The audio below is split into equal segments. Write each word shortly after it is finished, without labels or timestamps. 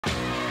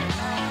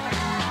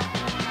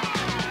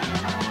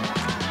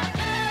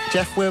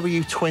Jeff, where were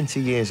you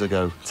 20 years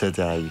ago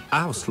today?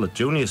 I was still at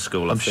junior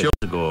school. I'm sure.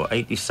 Ago,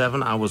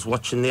 87, I was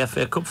watching the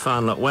FA Cup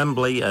final at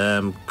Wembley,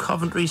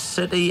 Coventry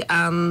City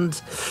and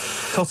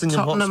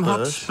Tottenham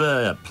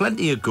Hotspur.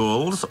 Plenty of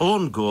goals,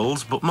 own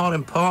goals, but more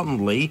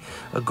importantly,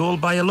 a goal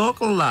by a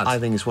local lad. I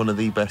think it's one of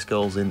the best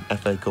goals in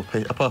FA Cup,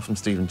 apart from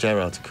Steven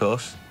Gerrard, of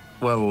course.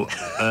 Well,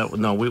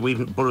 no,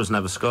 Borough's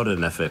never scored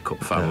in an FA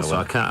Cup final, so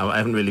I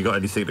haven't really got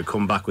anything to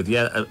come back with.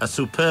 Yeah, a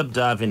superb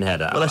diving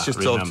header. Well, let's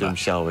just talk to him,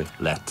 shall we?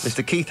 Let's.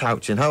 Mr. Keith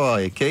Houchen, how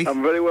are you, Keith?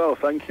 I'm very well,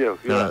 thank you.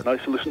 Yeah,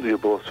 nice to listen to you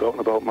both talking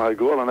about my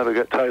goal. I never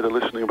get tired of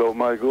listening about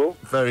my goal.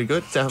 Very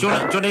good. Do you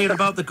want to hear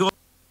about the goal?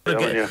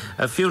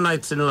 A few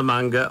nights in La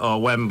Manga or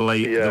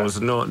Wembley, there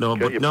was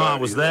I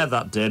was there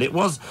that day. And it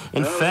was,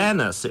 in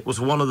fairness, it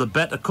was one of the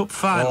better cup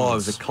finals. Oh, it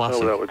was a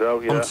classic. No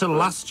doubt, Until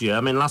last year.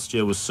 I mean, last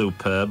year was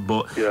superb,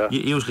 but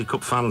usually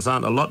cup finals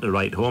aren't a lot to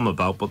write home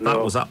about, but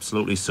that was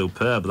absolutely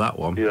superb, that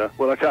one. Yeah,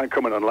 well, I can't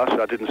comment on last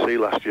year. I didn't see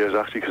last year's,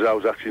 actually, because I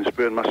was actually in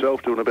Spain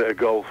myself doing a bit of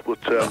golf,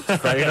 but...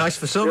 Very nice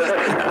for some.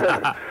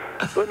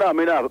 But no, I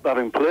mean,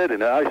 having played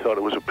in it, I thought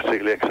it was a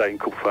particularly exciting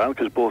cup final,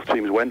 because both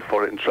teams went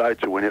for it and tried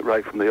to win it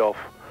right from the off.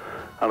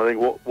 And I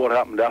think what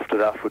happened after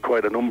that for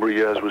quite a number of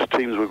years was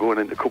teams were going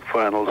into cup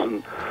finals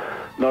and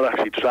not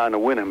actually trying to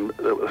win them.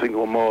 I think they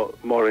were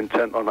more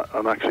intent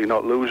on actually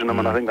not losing them,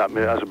 and I think that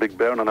has a big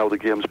bearing on how the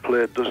game's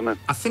played, doesn't it?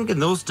 I think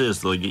in those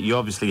days, though, you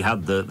obviously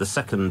had the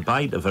second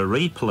bite of a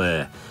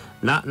replay.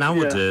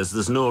 Nowadays,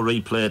 there's no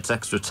replay, it's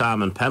extra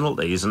time and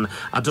penalties, and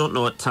I don't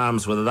know at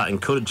times whether that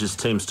encourages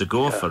teams to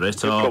go for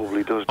it, or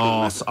probably does,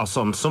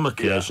 on some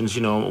occasions,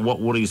 you know, what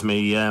worries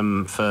me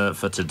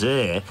for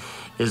today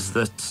is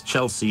that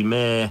Chelsea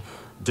may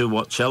do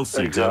what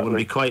Chelsea do and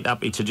be quite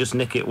happy to just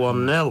nick it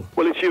 1-0.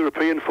 Well, it's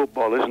European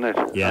football, isn't it?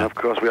 Yeah. And of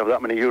course, we have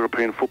that many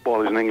European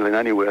footballers in England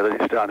anyway that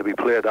it's starting to be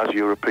played as a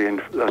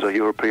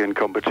European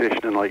competition.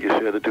 And like you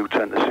say, they do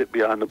tend to sit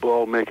behind the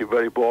ball, make it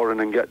very boring,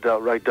 and get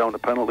right down to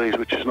penalties,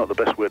 which is not the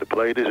best way to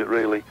play it, is it?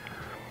 Really?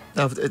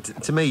 No,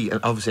 to me,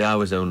 obviously, I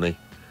was only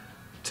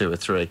 2 or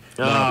 3.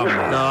 Oh, no,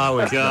 I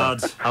was.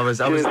 God. I was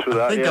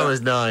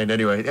 9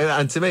 anyway.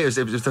 And to me, it was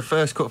the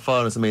first cup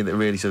final to me that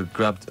really sort of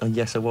grabbed. And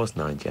yes, I was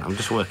 9. Yeah, I'm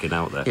just working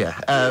out there.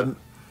 Yeah.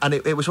 And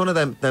it was one of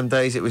them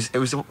days. It was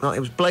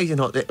blazing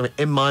hot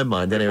in my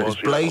mind. Anyway, it was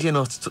blazing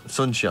hot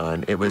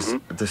sunshine. It was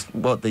this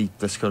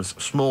kind of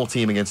small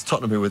team against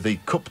Tottenham, who were the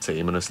cup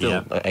team and are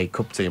still a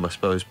cup team, I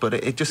suppose. But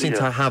it just seemed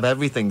to have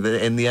everything.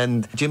 In the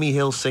end, Jimmy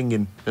Hill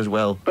singing as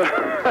well,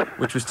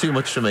 which was too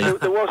much for me.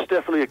 There was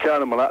definitely a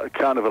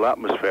carnival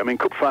atmosphere. I mean,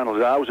 cup finals.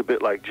 I was a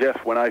bit like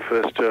Jeff when I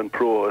first turned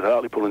pro at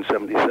Hartlepool in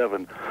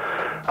 '77.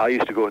 I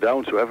used to go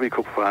down to every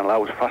cup final. I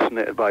was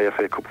fascinated by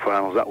FA Cup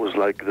finals. That was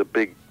like the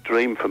big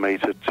dream for me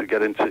to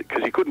get into,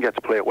 because you couldn't get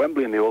to play at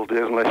Wembley in the old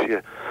days unless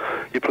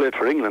you played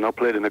for England or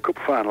played in a cup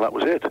final. That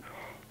was it.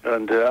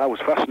 And I was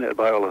fascinated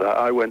by all of that.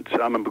 I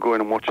remember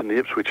going and watching the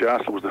Ipswich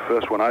Arsenal. Was the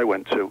first one I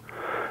went to.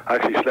 I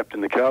actually slept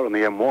in the car on the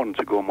M1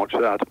 to go and watch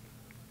that.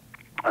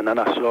 And then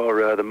I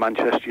saw the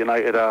Manchester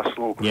United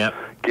Arsenal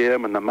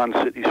game and the Man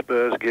City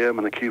Spurs game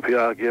and the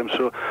QPR game.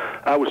 So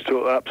I was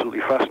absolutely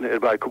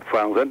fascinated by cup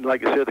finals. And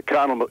like I say, the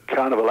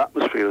carnival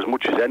atmosphere as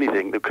much as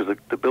anything, because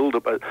the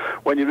build-up,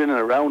 when you're in and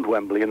around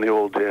Wembley in the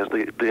old days,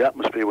 the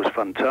atmosphere was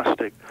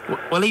fantastic.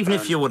 Well, even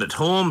if you were at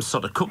home,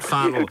 sort of cup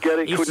final,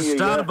 you used to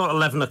start about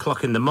 11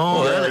 o'clock in the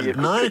morning.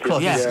 9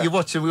 o'clock. You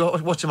watch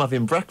them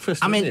having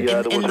breakfast. I mean,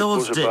 in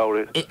those days,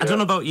 I don't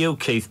know about you,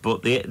 Keith,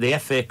 but the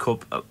FA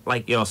Cup,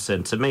 like you're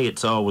saying, to me,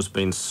 it's always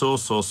been so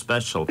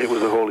special. It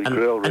was a holy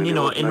grail, really, and you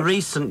know, in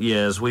recent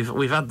years,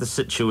 we've had the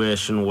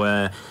situation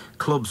where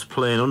clubs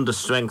playing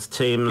under-strength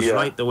teams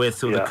right the way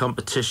through the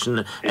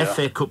competition.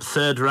 FA Cup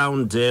third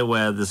round day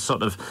where there's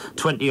sort of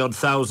 20-odd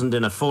thousand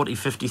in a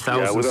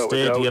 50,000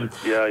 stadium.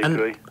 I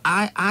agree.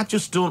 I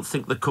just don't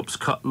think the Cup's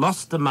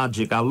lost the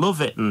magic. I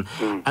love it.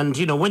 And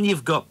you know, when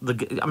you've got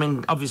I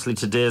mean, obviously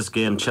today's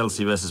game,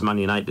 Chelsea versus Man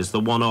United, is the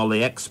one all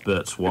the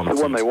experts wanted. It's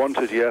the one they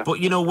wanted, yeah. But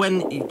you know,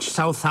 when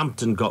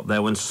Southampton got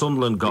there, when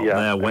Sunderland got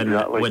there,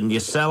 when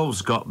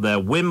yourselves got there,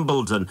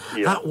 Wimbledon,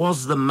 that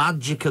was the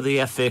magic of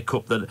the FA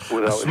Cup, that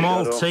a small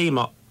team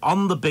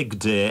on the big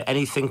day,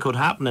 anything could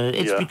happen, and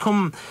it's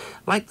become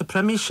like the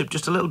Premiership,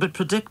 just a little bit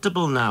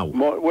predictable now.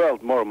 More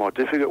and more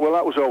difficult. Well,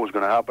 that was always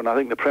going to happen. I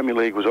think the Premier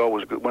League was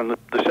always good. When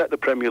they set the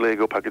Premier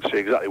League up, I could see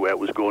exactly where it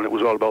was going. It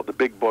was all about the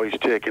big boys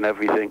taking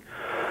everything,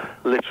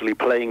 literally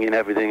playing in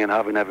everything and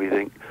having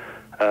everything.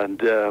 And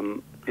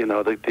you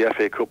know, the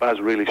FA Cup has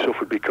really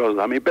suffered because,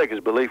 I mean, it beggars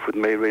belief with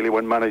me, really,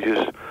 when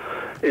managers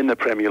in the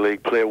Premier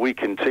League play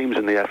weakened teams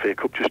in the FA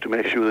Cup just to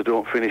make sure they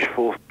don't finish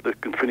fourth. They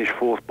can finish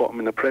fourth bottom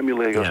in the Premier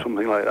League or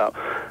something like that.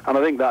 And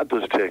I think that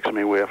does take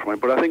something away from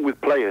it. But I think with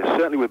players,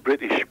 certainly with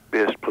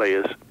British-based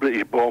players,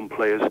 British-born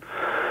players,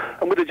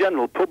 and with the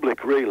general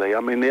public, really, I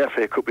mean, the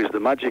FA Cup is the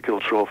magical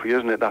trophy,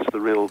 isn't it? That's the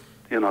real,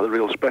 you know, the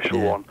real special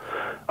one.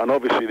 And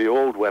obviously the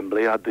old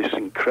Wembley had this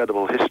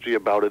incredible history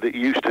about it. It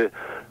used to,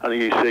 and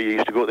you say you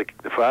used to go to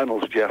the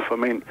finals, Jeff. I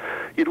mean,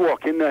 you'd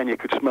walk in there and you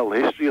could smell the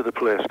history of the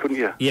place, couldn't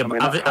you? Yeah,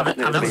 but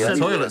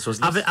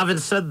having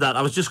said that,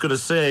 I was just going to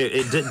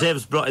say,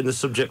 Dave's brought in the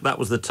subject, that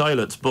was the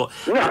toilets, but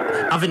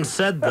having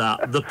said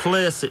that, the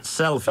place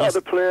itself,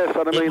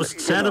 it was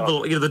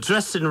terrible. You know, the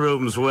dressing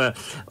rooms were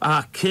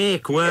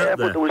archaic, weren't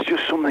they? But there was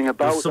just something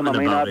about them.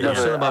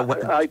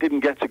 I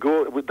didn't get to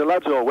go. The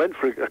lads all went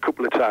for a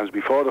couple of times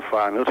before the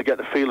final to get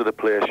the feel of the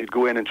place. You'd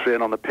go in and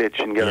train on the pitch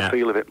and get a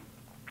feel of it.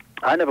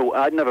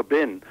 I'd never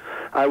been.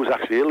 I was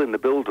actually ill in the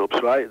build-up,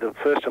 so the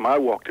first time I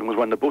walked in was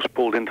when the bus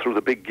pulled in through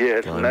the big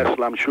gate, and their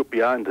slam shut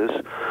behind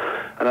us.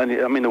 And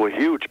there were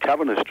huge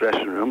cavernous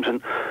dressing rooms,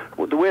 and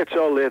the way it's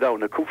all laid out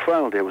in the cup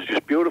final day was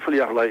just beautiful.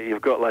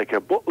 You've got like a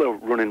butler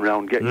running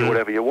around getting you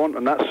whatever you want,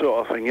 and that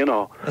sort of thing, you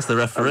know. That's the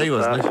referee,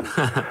 wasn't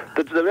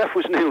it? The ref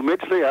was Neil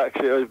Midgley,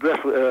 actually.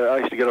 I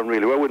used to get on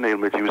really well with Neil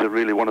Midgley. He was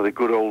really one of the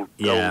good old...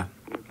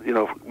 you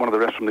know, one of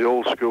the refs from the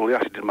old school. He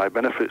actually did my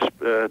benefits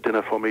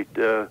dinner for me,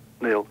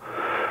 Neil.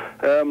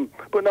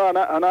 But no,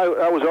 and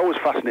I was always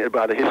fascinated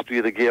by the history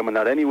of the game and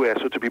that anyway,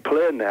 so to be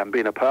playing there and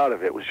being a part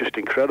of it was just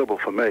incredible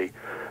for me.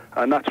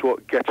 And that's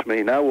what gets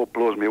me now, what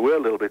blows me away a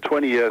little bit.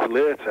 20 years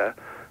later,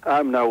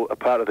 I'm now a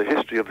part of the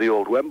history of the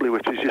old Wembley,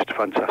 which is just a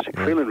fantastic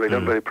feeling, really.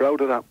 I'm very proud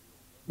of that.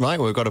 Right,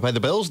 we've got to pay the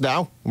bills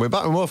now. We're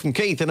back with more from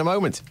Keith in a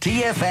moment.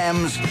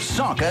 TFM's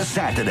Soccer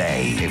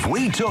Saturday. If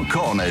we took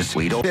corners,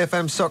 we'd all...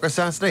 TFM Soccer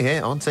Saturday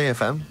here on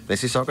TFM.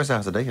 This is Soccer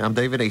Saturday. I'm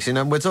David Easton,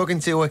 and we're talking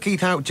to Keith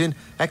Houchen,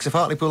 ex of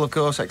Hartlepool, of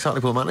course,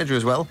 ex-Hartlepool manager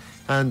as well.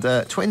 And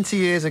 20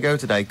 years ago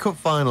today, Cup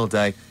Final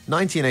Day,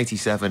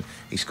 1987,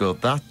 he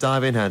scored that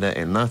diving header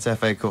in that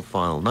FA Cup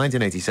Final.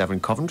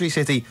 1987, Coventry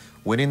City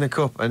winning the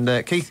Cup.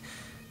 And Keith,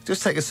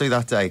 just take us through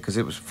that day, because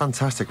it was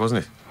fantastic,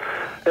 wasn't it?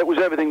 It was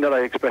everything that I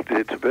expected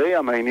it to be.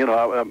 I mean, you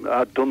know,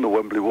 I'd done the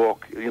Wembley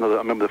walk. You know, I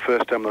remember the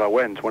first time that I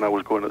went when I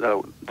was going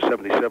out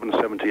 77,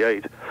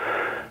 78.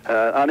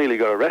 I nearly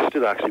got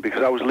arrested, actually,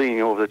 because I was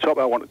leaning over the top.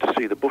 I wanted to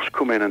see the bus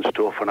come in and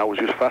stuff, and I was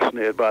just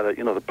fascinated by the,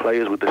 you know, the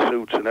players with the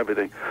suits and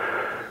everything.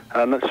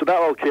 And so that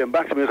all came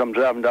back to me as I'm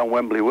driving down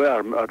Wembley Way.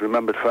 I'd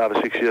remembered 5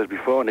 or 6 years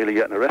before nearly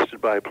getting arrested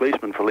by a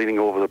policeman for leaning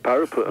over the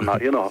parapet and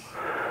that, you know.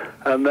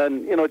 And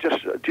then, you know,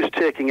 just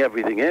taking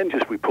everything in.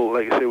 We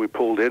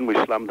pulled in, we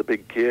slammed the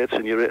big gates,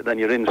 and then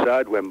you're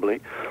inside Wembley.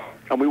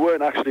 And we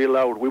weren't actually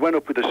allowed. We went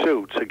up with the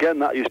suits. Again,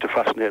 that used to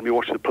fascinate me,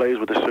 watching the players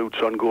with the suits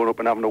on, going up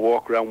and having a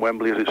walk around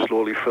Wembley as it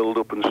slowly filled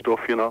up and stuff,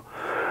 you know.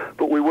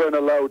 But we weren't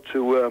allowed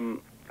to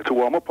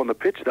warm up on the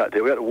pitch that day.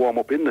 We had to warm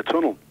up in the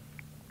tunnel,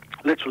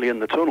 literally in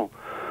the tunnel.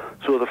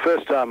 So the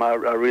first time I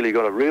really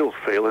got a real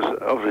feel is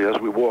obviously as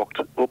we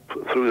walked up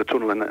through the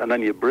tunnel and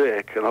then you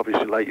break, and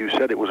obviously, like you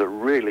said, it was a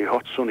really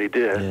hot sunny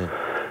day. Yeah.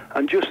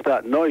 And just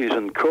that noise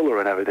and colour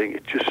and everything,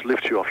 it just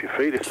lifts you off your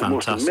feet. It's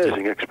fantastic. The most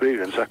amazing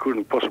experience. I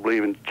couldn't possibly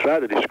even try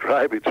to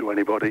describe it to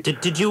anybody.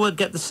 Did you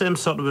get the same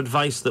sort of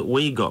advice that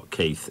we got,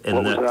 Keith?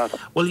 What was that?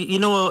 Well, you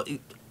know...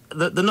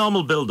 The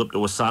normal build-up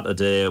to a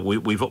Saturday,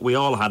 we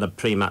all had a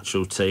pre-match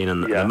routine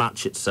and the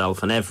match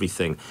itself and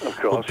everything. Of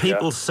course, but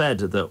people said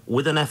that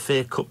with an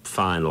FA Cup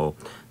final,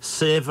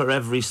 savour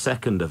every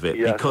second of it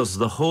because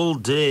the whole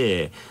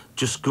day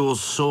just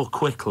goes so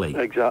quickly.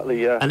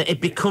 Exactly, yeah. And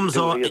it becomes...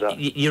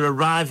 You're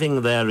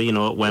arriving there, you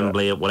know, at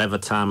Wembley at whatever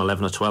time,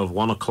 11 or 12,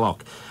 1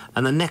 o'clock.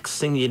 And the next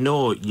thing you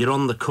know, you're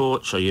on the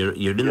coach or you're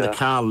in the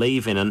car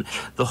leaving, and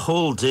the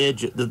whole day,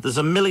 there's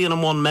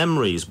 1,000,001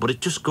 memories, but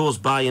it just goes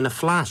by in a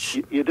flash.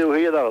 You do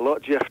hear that a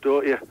lot, Jeff,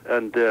 don't you?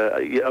 And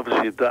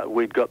obviously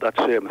we'd got that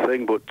same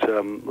thing, but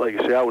like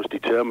I say, I was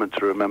determined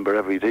to remember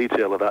every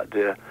detail of that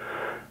day.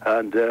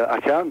 And I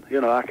can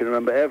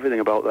remember everything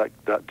about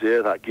that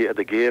day,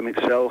 the game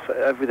itself,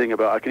 everything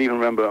about. I can even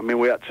remember. I mean,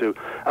 we had to,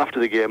 after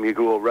the game, you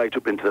go right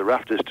up into the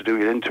rafters to do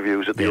your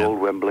interviews at the old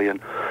Wembley,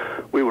 and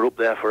we were up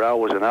there for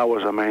hours and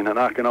hours. I mean, and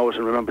I can always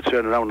remember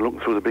turning around and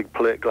looking through the big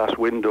plate glass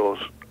windows,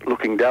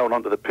 looking down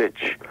onto the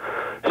pitch.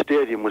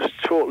 Stadium was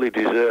totally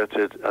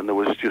deserted, and there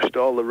was just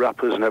all the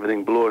rappers and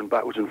everything blowing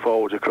backwards and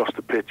forwards across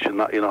the pitch, and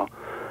that, you know,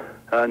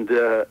 and.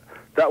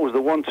 That was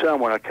the one time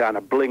when I kind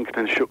of blinked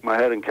and shook my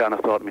head and kind of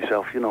thought to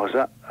myself, you know, has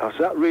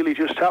that really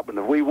just happened?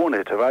 Have we won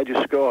it? Have I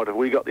just scored? Have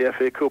we got the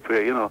FA Cup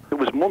here? You know, it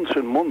was months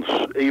and months,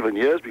 even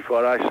years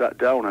before I sat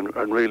down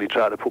and really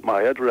tried to put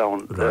my head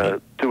around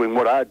doing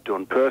what I'd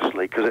done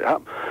personally, because it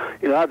happened.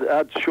 You know,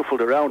 I'd shuffled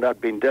around. I'd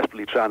been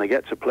desperately trying to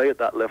get to play at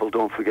that level.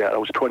 Don't forget, I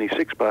was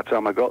 26 by the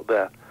time I got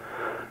there.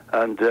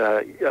 And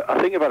I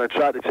think if I'd have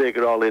tried to take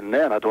it all in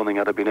then, I don't think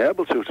I'd have been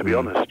able to be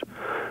honest.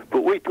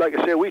 But like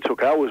I say, we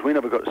took hours. We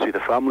never got to see the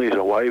families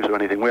or wives or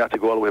anything. We had to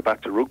go all the way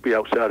back to Rugby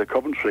outside of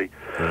Coventry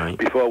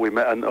before we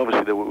met. And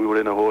obviously we were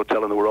in a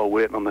hotel and they were all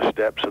waiting on the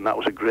steps, and that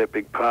was a great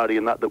big party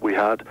and that we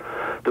had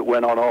that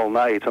went on all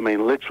night. I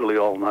mean, literally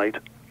all night.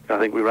 I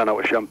think we ran out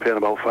of champagne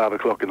about 5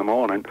 o'clock in the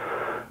morning.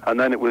 And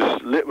then it was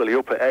literally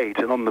up at 8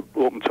 and on the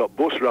open-top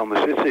bus around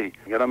the city.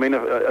 And I mean,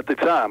 at the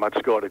time, I'd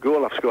scored a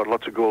goal. I've scored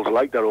lots of goals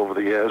like that over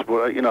the years.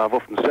 But, you know, I've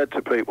often said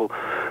to people,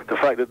 the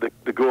fact that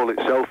the goal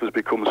itself has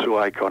become so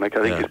iconic,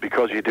 I think it's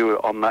because you do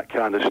it on that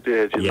kind of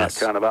stage, in that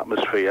kind of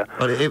atmosphere.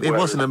 But it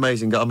was an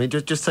amazing goal. I mean,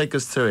 just take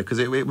us through it, because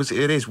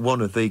it is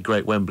one of the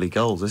great Wembley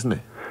goals, isn't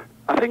it?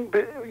 I think,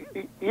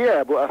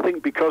 yeah, but I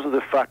think because of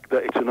the fact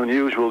that it's an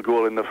unusual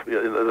goal,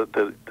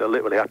 they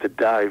literally had to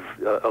dive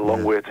a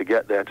long way to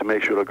get there to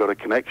make sure I got a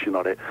connection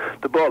on it.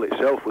 The ball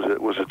itself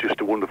was just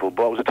a wonderful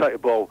ball. It was a type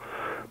of ball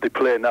they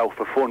play now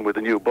for fun with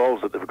the new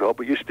balls that they've got.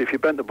 But if you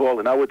bent the ball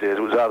in nowadays,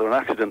 it was either an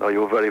accident or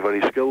you were very,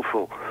 very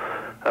skillful.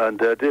 And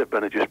Dave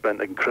Bennett just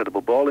bent an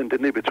incredible ball in,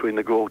 didn't he, between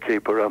the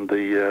goalkeeper and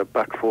the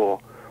back four.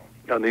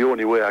 And the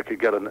only way I could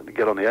get on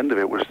the end of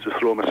it was to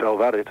throw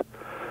myself at it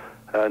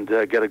and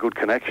get a good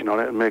connection on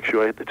it and make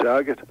sure I hit the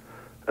target.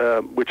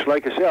 Which,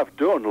 like I say, I've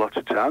done lots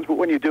of times, but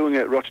when you're doing it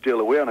at Rochdale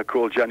away on a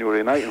cold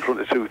January night in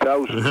front of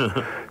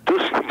 2,000,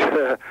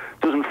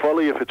 doesn't follow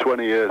you for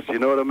 20 years, you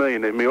know what I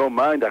mean? In my own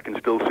mind, I can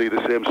still see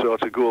the same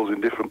sorts of goals in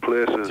different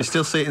places. Do you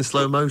still see it in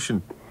slow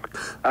motion?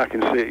 I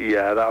can see it,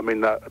 yeah.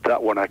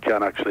 That one I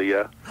can actually,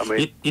 yeah. I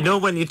mean, you know,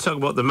 when you talk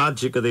about the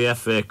magic of the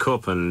FA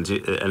Cup and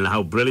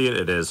how brilliant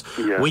it is,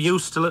 were you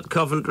still at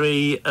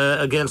Coventry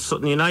against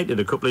Sutton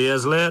United a couple of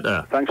years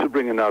later? Thanks for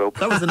bringing that up.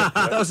 That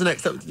was the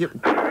next.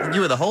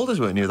 You were the holders,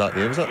 weren't you, that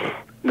year? Was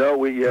that? No,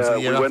 we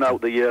went out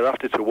the year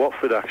after to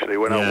Watford. Actually,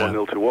 went out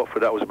 1-0 to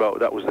Watford. That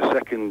was the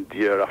second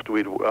year after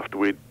we'd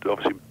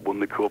obviously won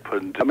the cup.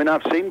 And I mean,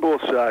 I've seen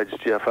both sides,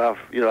 Jeff. I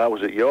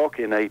was at York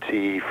in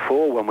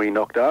 '84 when we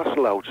knocked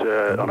Arsenal out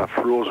on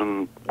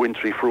a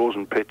wintry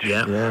frozen pitch.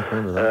 Yeah, I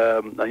remember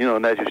that.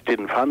 And they just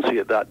didn't fancy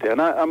it that day.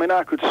 And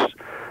I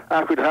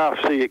could half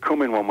see it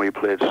coming when we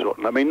played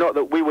Sutton. I mean, not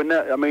that we were.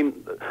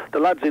 The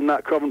lads in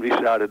that Coventry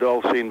side had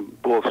all seen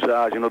both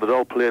sides. They'd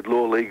all played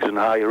low leagues and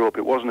higher up.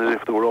 It wasn't as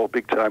if they were all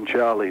big-time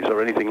Charlies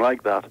or anything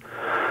like that.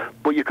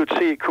 But you could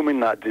see it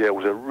coming that day. It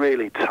was a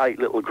really tight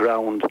little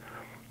ground,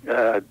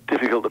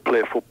 difficult to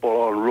play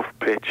football on, rough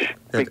pitch,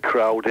 big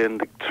crowd in.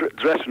 The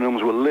dressing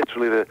rooms were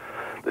literally the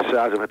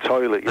size of a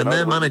toilet. And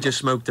their manager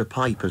smoked a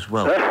pipe as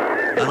well.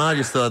 And I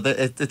just thought,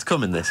 it's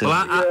coming, this. Well,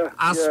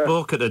 I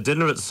spoke at a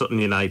dinner at Sutton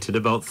United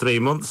about 3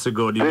 months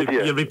ago. And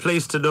you'll be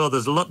pleased to know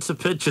there's lots of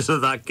pictures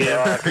of that game.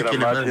 Yeah, I can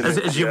imagine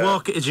as you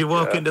walk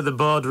into the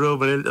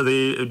boardroom and into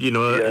the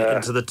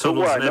into the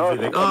tunnels and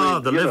everything.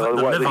 They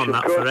live on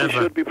that forever. They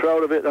should be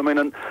proud of it. I mean,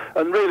 and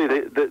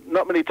really,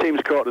 not many teams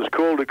caught us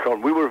cold at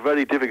Con. We were a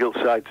very difficult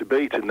side to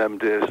beat in them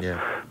days.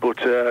 Yeah. But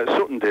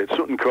Sutton did.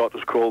 Sutton caught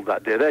us cold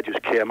that day. They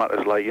just came at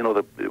us like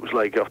it was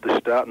like off the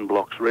starting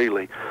blocks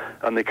really,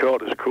 and they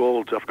caught us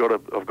cold. I've got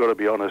to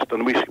be honest,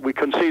 and we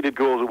conceded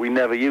goals that we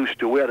never used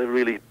to. We had a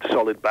really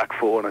solid back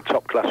four and a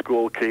top class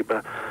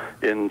goalkeeper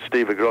in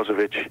Steve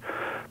Grozovic,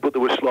 but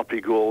there were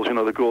sloppy goals,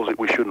 the goals that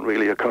we shouldn't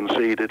really have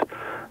conceded.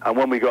 And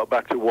when we got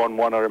back to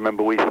 1-1, I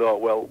remember we thought,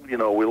 well,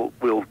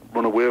 we'll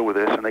run away with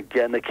this, and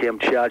again they came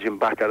charging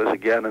back at us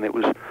again, and it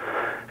was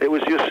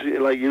just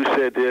like you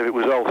said, Dave. It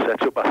was all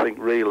set up, I think,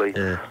 really.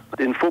 Yeah.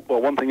 In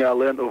football, one thing I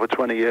learned over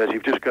 20 years,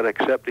 you've just got to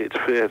accept it's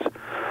fate.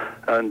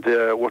 And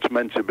what's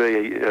meant to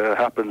be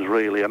happens,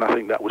 really. And I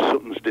think that was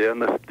Sutton's day,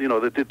 and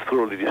they did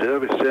thoroughly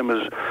deserve it. Same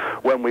as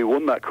when we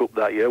won that cup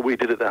that year, we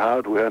did it the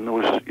hard way, and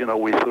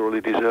we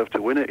thoroughly deserved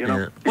to win it.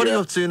 Yeah. What are you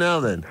up to now,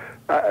 then?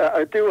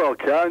 I do all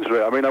kinds,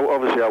 right? I mean,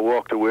 obviously I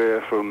walked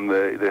away from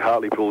the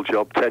Hartlepool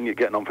job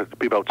getting on for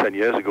about 10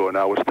 years ago, and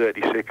I was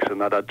 36,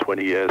 and I'd had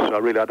 20 years, so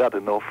I'd had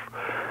enough.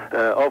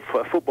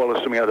 Football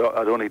is something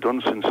I'd only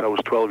done since I was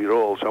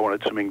 12-year-old, so I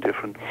wanted something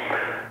different.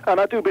 And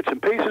I do bits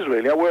and pieces,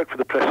 really. I work for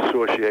the Press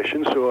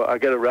Association, so I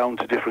get around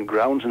to different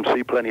grounds and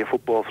see plenty of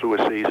football through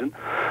a season.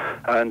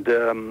 And,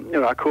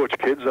 I coach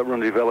kids. I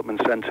run a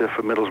development centre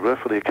for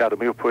Middlesbrough, for the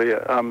academy up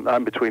here.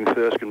 I'm between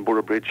Thirsk and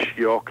Boroughbridge,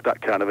 York,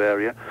 that kind of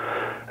area,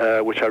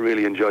 which I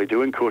really enjoy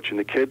doing, coaching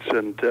the kids.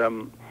 And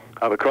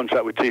I have a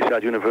contract with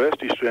Teesside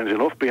University, strange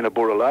enough, being a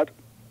Borough lad.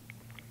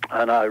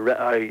 And I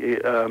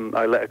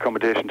let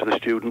accommodation to the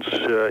students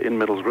in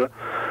Middlesbrough.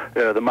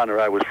 The manor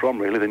I was from,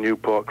 really, the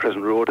Newport,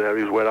 Crescent Road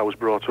area is where I was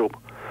brought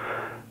up.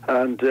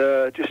 And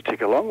just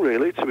tick along,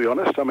 really, to be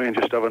honest. I mean,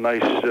 just have a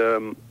nice,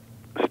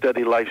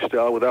 steady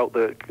lifestyle without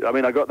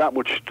I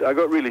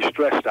got really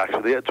stressed,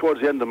 actually.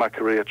 Towards the end of my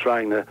career,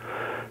 trying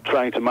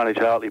to manage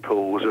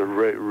Hartlepool was a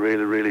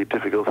really, really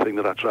difficult thing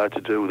that I tried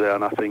to do there.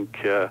 And I think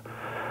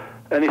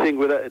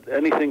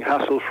anything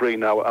hassle-free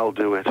now, I'll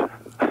do it.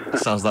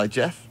 Sounds like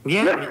Jeff.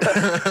 Yeah.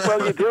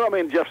 Well, you do. I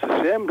mean, Jeff's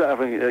the same.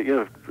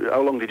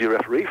 How long did you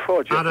referee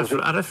for, Jeff?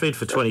 I refereed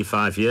for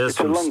 25 years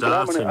from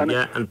starting. I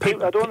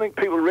don't think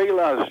people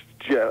realise,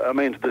 Jeff. I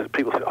mean,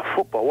 people say,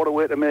 football, what a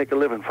way to make a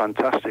living,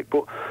 fantastic.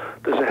 But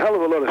there's a hell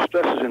of a lot of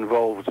stresses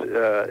involved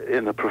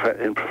in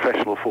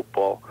professional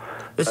football.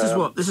 This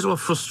is what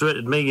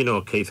frustrated me,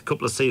 Keith, a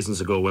couple of seasons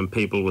ago when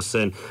people were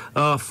saying,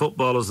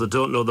 footballers, they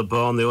don't know the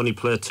ball and they only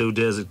play 2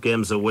 days of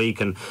games a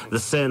week, and they're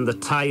saying they're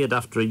tired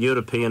after a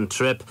European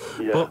trip.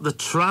 Yeah. But the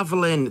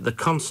travelling, the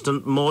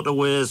constant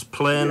motorways,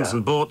 planes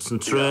and boats and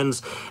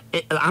trains,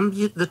 and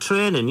the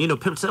training,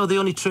 people say, they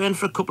only train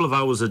for a couple of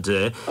hours a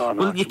day. Oh,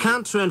 no. Well, you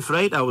can't train for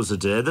 8 hours a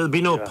day. There'd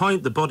be no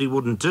point. The body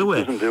wouldn't do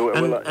it.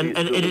 And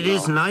it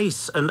is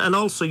nice. And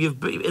also, in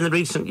the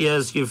recent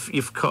years,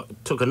 you've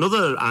took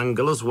another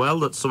angle as well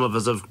that some of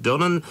us have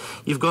done, and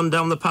you've gone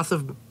down the path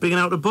of bringing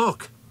out a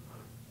book.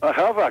 I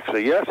have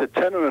actually, yes. A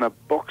Tenner and a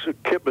Box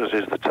of Kippers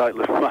is the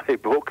title of my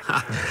book.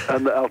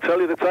 And I'll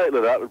tell you the title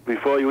of that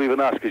before you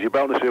even ask, because you're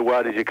bound to say,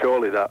 why did you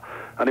call it that?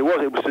 And the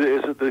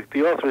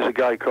author is a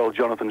guy called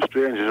Jonathan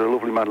Strange, who's a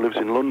lovely man, lives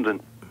in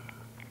London.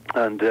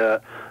 And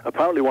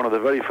apparently one of the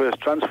very first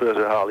transfers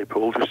at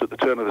Hartlepool, just at the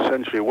turn of the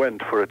century,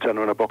 went for a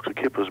Tenner and a Box of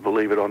Kippers,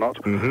 believe it or not.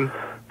 Mm-hmm.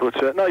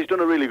 But no, he's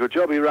done a really good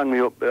job. He rang me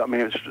up. I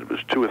mean, it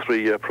was a 2 or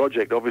 3 year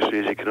project, obviously,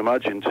 as you can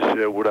imagine, to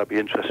say, would I be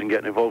interested in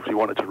getting involved? He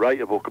wanted to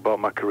write a book about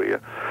my career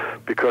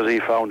because he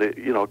found it,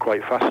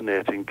 quite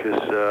fascinating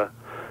because,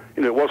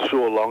 it was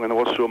so long and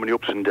there was so many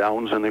ups and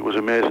downs, and it was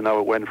amazing how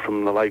it went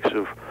from the likes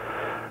of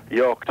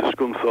York to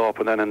Scunthorpe,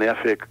 and then in the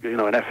FA,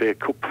 an FA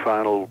Cup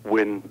final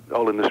win,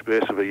 all in the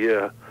space of a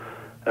year.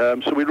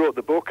 So we wrote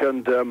the book,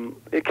 and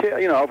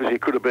obviously I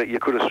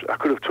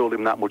could have told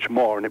him that much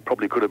more, and it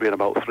probably could have been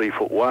about 3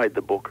 foot wide,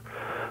 the book.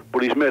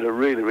 But he's made a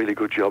really, really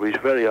good job. He's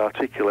very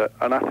articulate,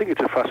 and I think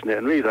it's a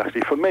fascinating read.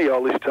 Actually, for me,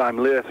 all this time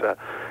later,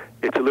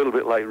 it's a little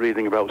bit like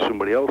reading about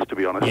somebody else, to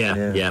be honest.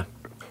 Yeah.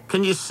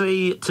 Can you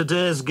see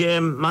today's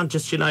game,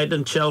 Manchester United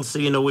and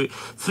Chelsea?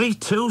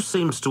 3-2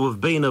 seems to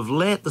have been of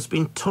late. There's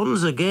been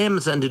tons of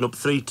games ending up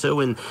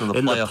 3-2 in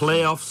the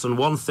playoffs and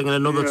one thing and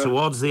another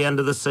towards the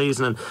end of the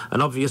season.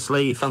 And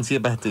obviously... Fancy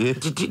a bet, do you?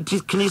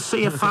 Can you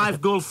see a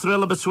 5-goal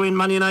thriller between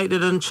Man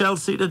United and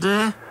Chelsea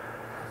today?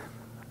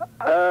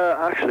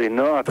 Actually,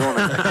 no, I don't.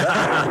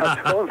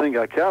 I don't think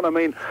I can. I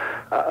mean,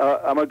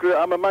 I'm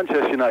a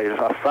Manchester United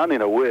fan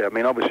in a way. I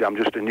mean, obviously, I'm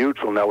just a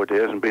neutral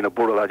nowadays, and being a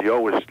Borough lad, you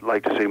always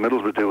like to see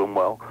Middlesbrough doing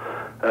well.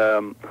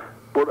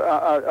 But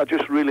I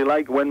just really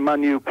like when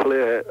Man U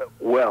play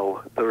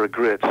well. They're a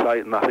great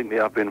sight, and I think they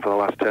have been for the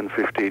last 10,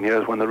 15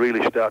 years, when they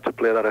really start to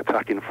play that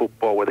attacking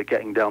football where they're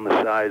getting down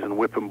the sides and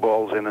whipping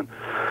balls in. And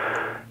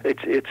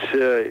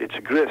it's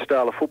a great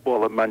style of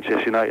football that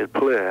Manchester United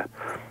play.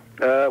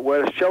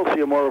 Whereas Chelsea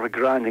are more of a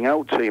grinding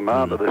out team,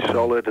 aren't they? They're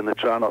solid and they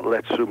try not to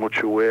let so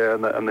much away,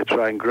 and they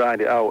try and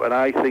grind it out. And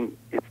I think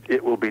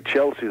it will be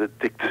Chelsea that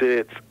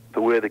dictates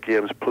the way the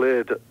game's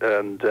played.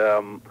 And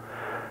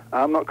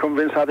I'm not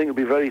convinced. I think it'll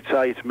be very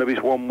tight. Maybe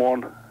it's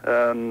 1-1.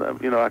 And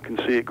I can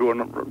see it going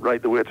right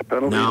the way to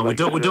penalties. No, we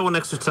don't want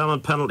extra time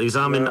on penalties.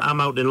 I'm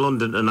out in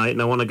London tonight,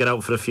 and I want to get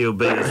out for a few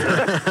beers.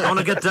 I want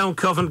to get down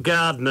Covent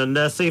Garden and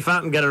see if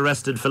I can get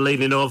arrested for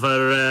leaning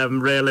over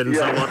railings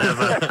or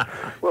whatever.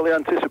 Well, the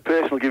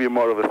anticipation will give you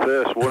more of a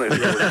thirst, won't it?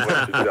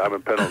 Extra time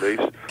and penalties.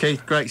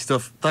 Keith, great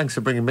stuff. Thanks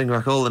for bringing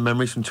back all the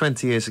memories from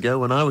 20 years ago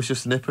when I was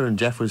just a nipper and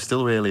Jeff was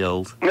still really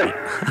old.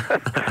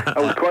 I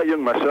was quite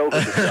young myself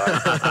at the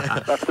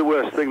time. That's the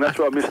worst thing. That's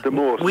what I missed the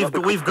most. We've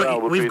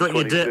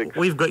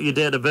got your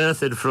date of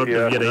birth in front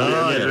of you.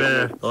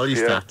 All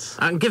your stats.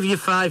 I can give you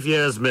 5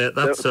 years, mate.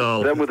 That's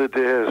all. Them were the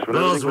days.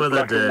 Those were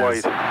the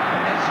days.